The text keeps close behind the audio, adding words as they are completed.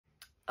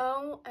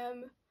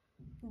OMG.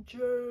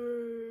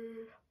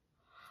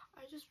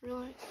 I just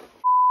realized.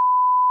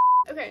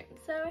 Okay,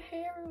 so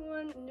hey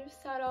everyone, new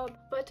setup,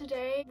 but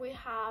today we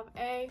have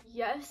a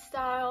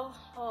YESSTYLE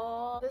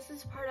haul. This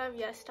is part of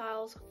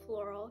YESSTYLE's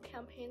floral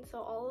campaign, so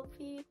all of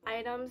the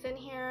items in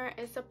here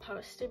is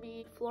supposed to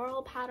be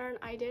floral pattern.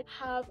 I did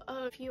have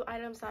a few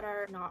items that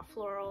are not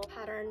floral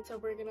pattern, so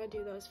we're gonna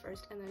do those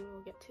first and then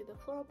we'll get to the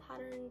floral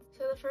patterns.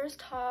 So the first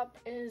top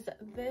is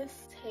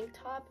this tank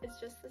top. It's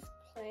just this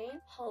plain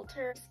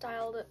halter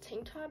styled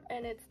tank top,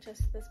 and it's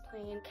just this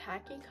plain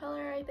khaki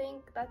color. I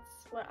think that's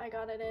what I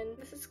got it in.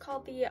 This is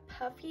called the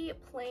puffy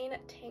plain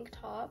tank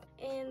top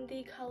in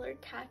the color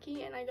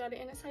khaki, and I got it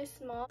in a size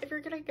small. If you're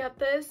gonna get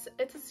this,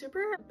 it's a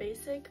super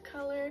basic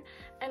color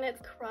and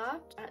it's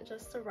cropped at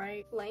just the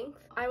right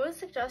length. I would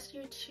suggest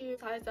you to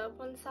size up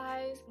one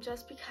size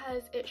just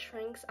because it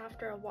shrinks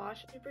after a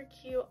wash. Super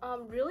cute,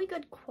 really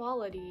good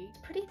quality. It's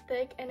pretty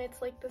thick and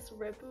it's like this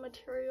ribbed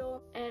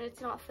material and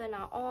it's not thin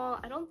at all.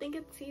 I don't think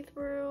it's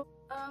see-through.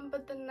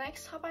 But the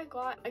next top I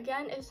got,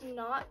 again, is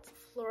not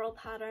floral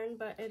pattern,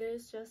 but it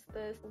is just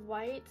this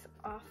white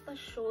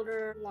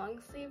off-the-shoulder long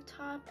sleeve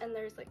top, and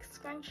there's like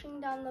scrunching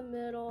down the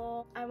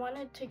middle. I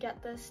wanted to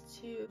get this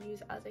to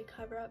use as a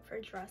cover-up for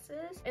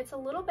dresses. It's a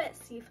little bit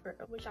see-through,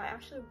 which I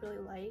actually really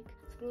like,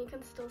 so then you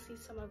can still see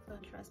some of the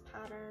dress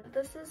pattern.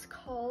 This is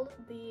called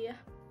the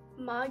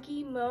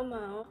Magi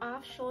Momo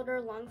off-shoulder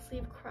long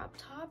sleeve crop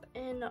top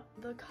in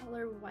the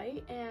color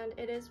white, and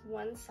it is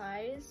one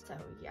size, so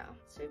yeah,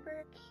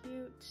 super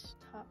cute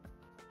top.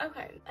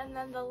 Okay, and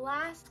then the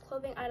last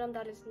clothing item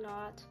that is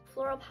not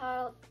floral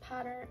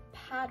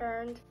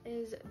patterned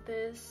is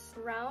this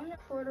brown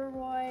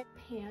corduroy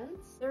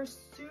pants. They're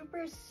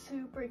super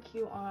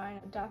cute on.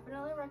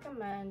 Definitely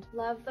recommend.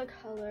 Love the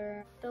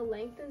color. The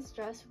length is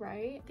just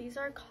right. These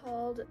are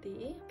called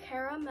the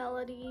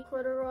Caramelody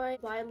corduroy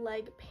wide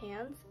leg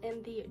pants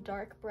in the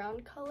dark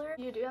brown color.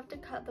 You do have to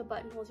cut the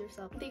buttonholes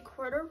yourself. The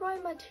corduroy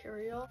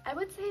material, I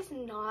would say, is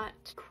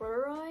not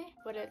corduroy,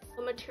 but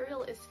the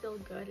material is still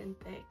good and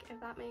thick, if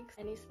that makes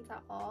any sense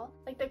at all.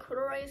 Like, the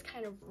corduroy is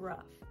kind of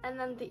rough, and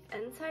then the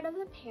inside of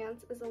the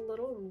pants is a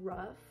little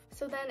rough,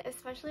 so then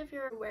especially if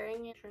you're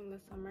wearing it during the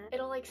summer,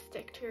 it'll like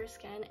stick to your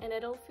skin and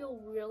it'll feel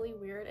really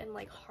weird and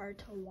like hard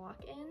to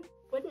walk in.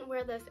 Wouldn't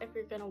wear this if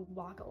you're gonna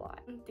walk a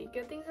lot. The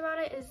good things about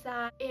it is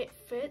that it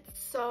fits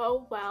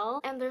so well,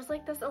 and there's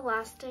like this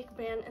elastic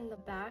band in the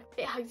back.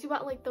 It hugs you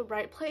at like the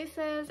right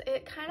places.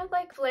 It kind of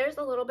like flares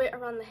a little bit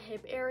around the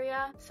hip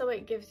area, so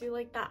it gives you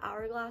like that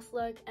hourglass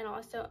look, and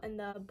also in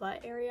the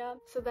butt area,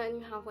 so then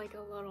you have like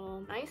a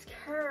little nice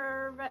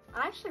curve. I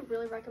actually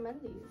really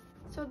recommend these.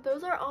 So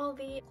those are all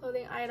the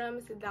clothing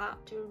items that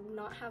do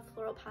not have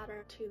floral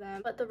pattern to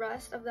them, but the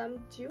rest of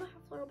them do have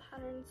floral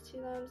patterns to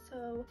them.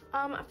 So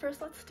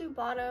first let's do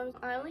bottoms.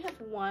 I only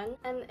have one,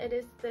 and it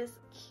is this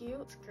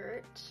cute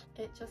skirt.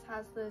 It just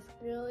has this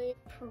really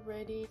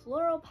pretty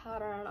floral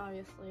pattern.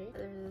 Obviously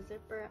there's a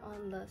zipper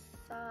on the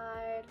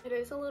side. It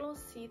is a little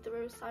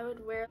see-through, so I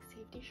would wear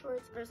safety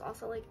shorts. There's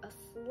also like a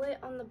slit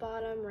on the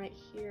bottom right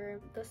here.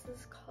 This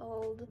is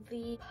called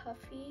the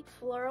puffy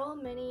floral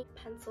mini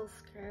pencil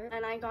skirt,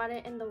 and I got it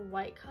in the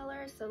white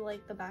color, so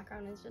like the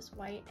background is just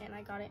white, and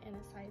I got it in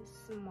a size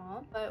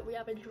small. But we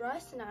have a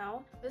dress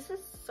now. This is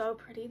so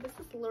pretty. This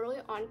is literally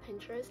on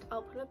Pinterest.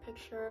 I'll put a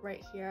picture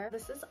right here.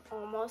 This is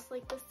almost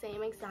like the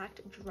same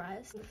exact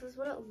dress. This is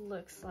what it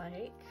looks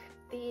like.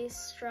 The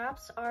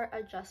straps are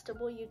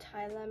adjustable. You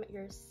tie them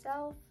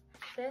yourself.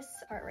 This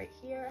art right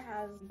here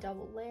has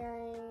double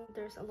layering.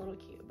 There's a little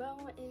cute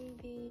bow in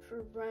the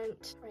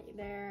front right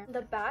there.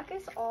 The back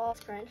is all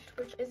scrunched,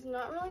 which is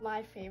not really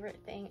my favorite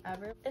thing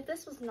ever. If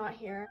this was not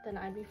here, then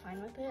I'd be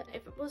fine with it.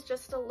 If it was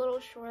just a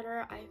little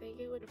shorter, I think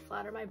it would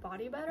flatter my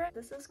body better.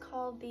 This is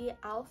called the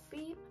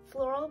Alfie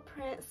floral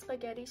print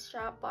spaghetti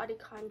strap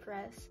bodycon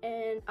dress,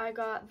 and I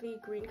got the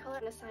green color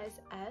in a size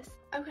S.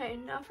 Okay,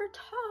 now for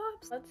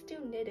tops. Let's do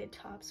knitted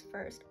tops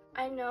first.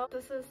 I know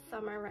this is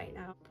summer right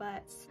now,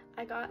 but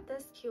I got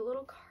this cute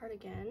little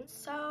cardigan.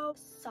 So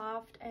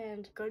soft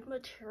and good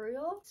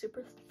material,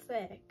 super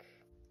thick.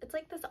 It's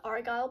like this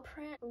argyle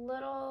print,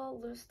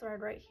 little loose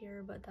thread right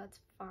here, but that's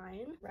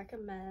fine.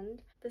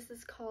 Recommend. This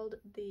is called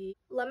the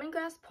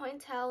Lemongrass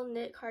Pointelle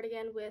knit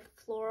cardigan with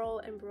floral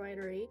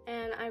embroidery,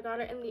 and I got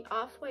it in the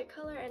off-white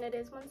color, and it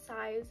is one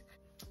size.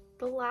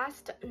 The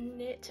last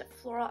knit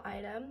floral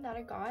item that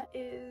I got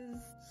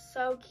is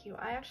so cute.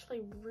 I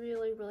actually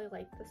really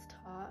like this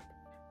top.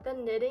 The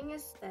knitting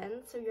is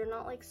thin, so you're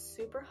not like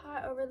super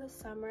hot over the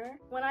summer.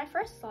 When I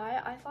first saw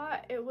it, I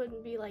thought it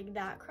wouldn't be like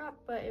that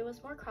cropped, but it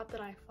was more cropped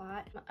than I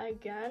thought.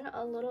 Again,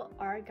 a little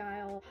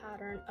argyle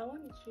pattern.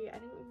 OMG, I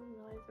didn't even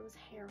realize there was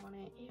hair on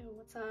it. Ew,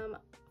 what's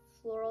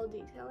floral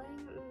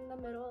detailing in the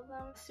middle of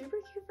them. Super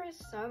cute for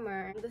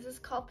summer. This is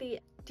called the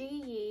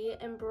DE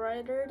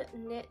embroidered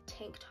knit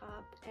tank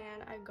top,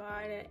 and I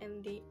got it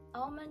in the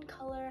almond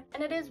color,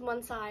 and it is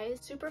one size.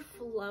 Super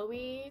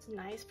flowy. It's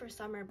nice for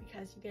summer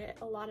because you get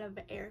a lot of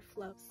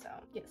airflow, so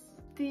yes.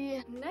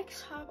 The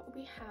next top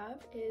we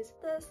have is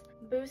this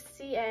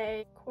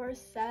Bustier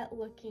corset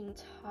looking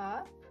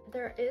top.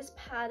 There is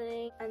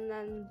padding, and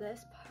then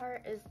this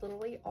part is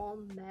literally all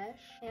mesh,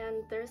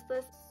 and there's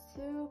this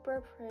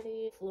super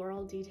pretty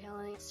floral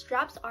detailing.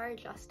 Straps are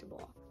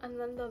adjustable, and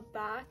then the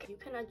back, you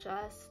can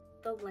adjust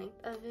the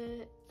length of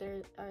it.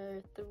 There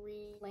are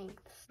 3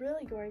 lengths.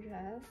 Really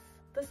gorgeous.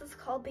 This is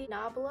called the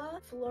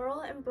Nabla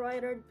Floral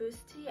Embroidered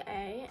Bustier,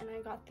 and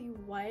I got the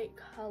white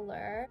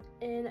color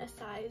in a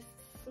size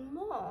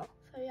small.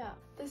 So yeah,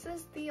 this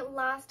is the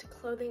last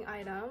clothing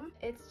item.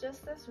 It's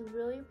just this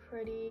really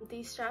pretty,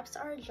 the straps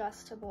are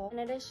adjustable, and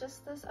it is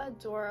just this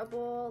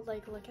adorable,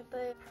 like, look at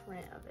the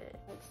print of it.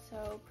 It's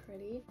so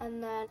pretty.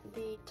 And then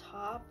the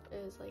top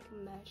is like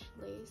mesh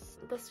lace.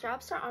 The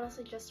straps are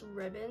honestly just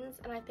ribbons,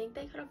 and I think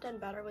they could have done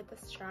better with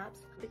the straps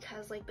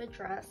because like the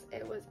dress,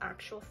 it was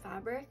actual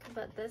fabric,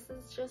 but this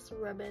is just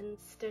ribbon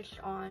stitched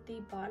on.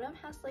 The bottom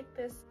has like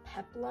this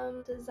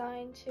peplum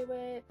design to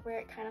it where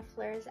it kind of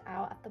flares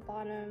out at the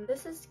bottom.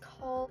 This is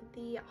called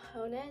the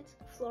Honnet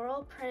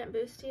Floral Print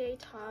Bustier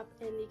top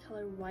in the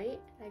color white,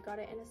 and I got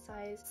it in a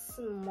size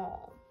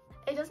small.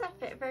 It doesn't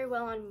fit very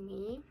well on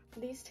me.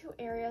 These 2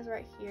 areas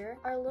right here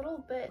are a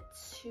little bit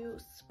too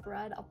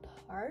spread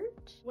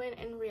apart, when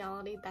in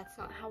reality that's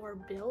not how we're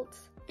built.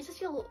 It just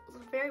feels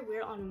very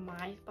weird on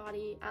my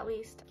body, at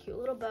least. Cute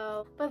little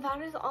bow. But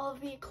that is all of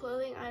the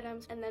clothing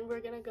items, and then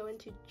we're gonna go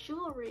into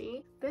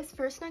jewelry. This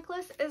first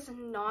necklace is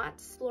not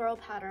floral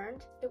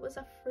patterned. It was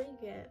a free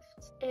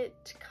gift.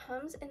 It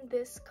comes in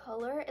this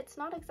color. It's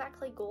not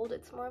exactly gold,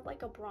 it's more of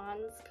like a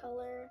bronze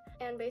color,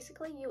 and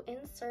basically you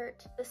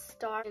insert the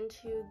star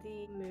into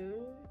the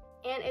moon,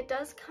 and it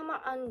does come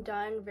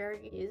undone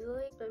very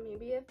easily, but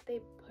maybe if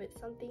they put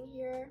something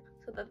here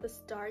so that the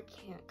star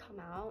can't come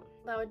out,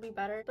 that would be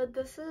better. But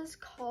this is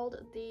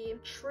called the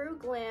True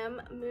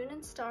Glam Moon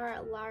and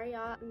Star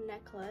Lariat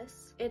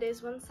necklace. It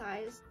is 1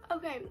 size.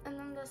 Okay, and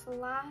then this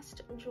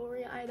last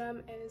jewelry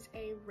item is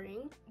a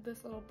ring.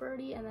 This little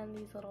birdie and then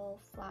these little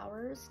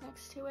flowers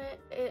next to it.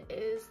 It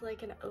is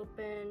like an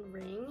open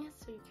ring,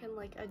 so you can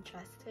like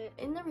adjust it.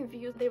 In the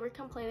reviews, they were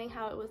complaining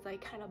how it was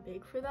like kind of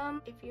big for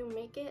them. If you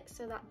make it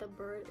so that the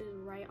bird is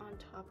right on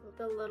top of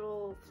the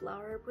little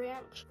flower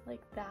branch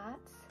like that,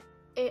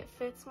 it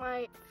fits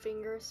my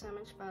finger so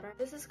much better.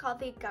 This is called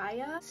the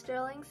Gaia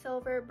Sterling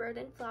Silver Bird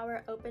and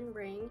Flower Open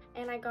Ring,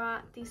 and I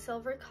got the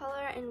silver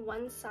color in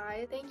 1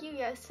 size. Thank you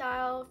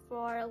YESSTYLE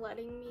for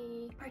letting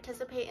me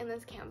participate in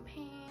this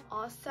campaign.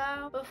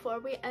 Also, before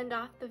we end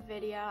off the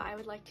video, I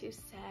would like to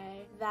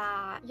say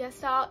that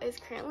YESSTYLE is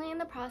currently in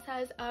the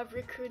process of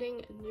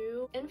recruiting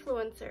new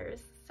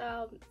influencers.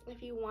 So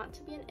if you want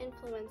to be an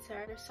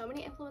influencer, there's so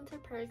many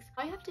influencer perks.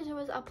 All you have to do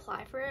is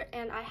apply for it,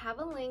 and I have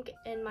a link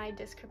in my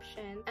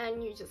description,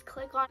 and you just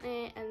click on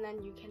it and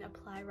then you can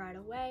apply right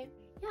away.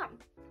 Yeah,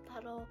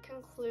 that'll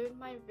conclude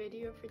my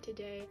video for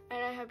today,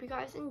 and I hope you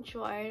guys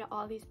enjoyed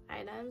all these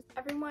items.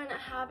 Everyone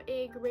have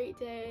a great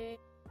day.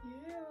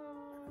 Yeah.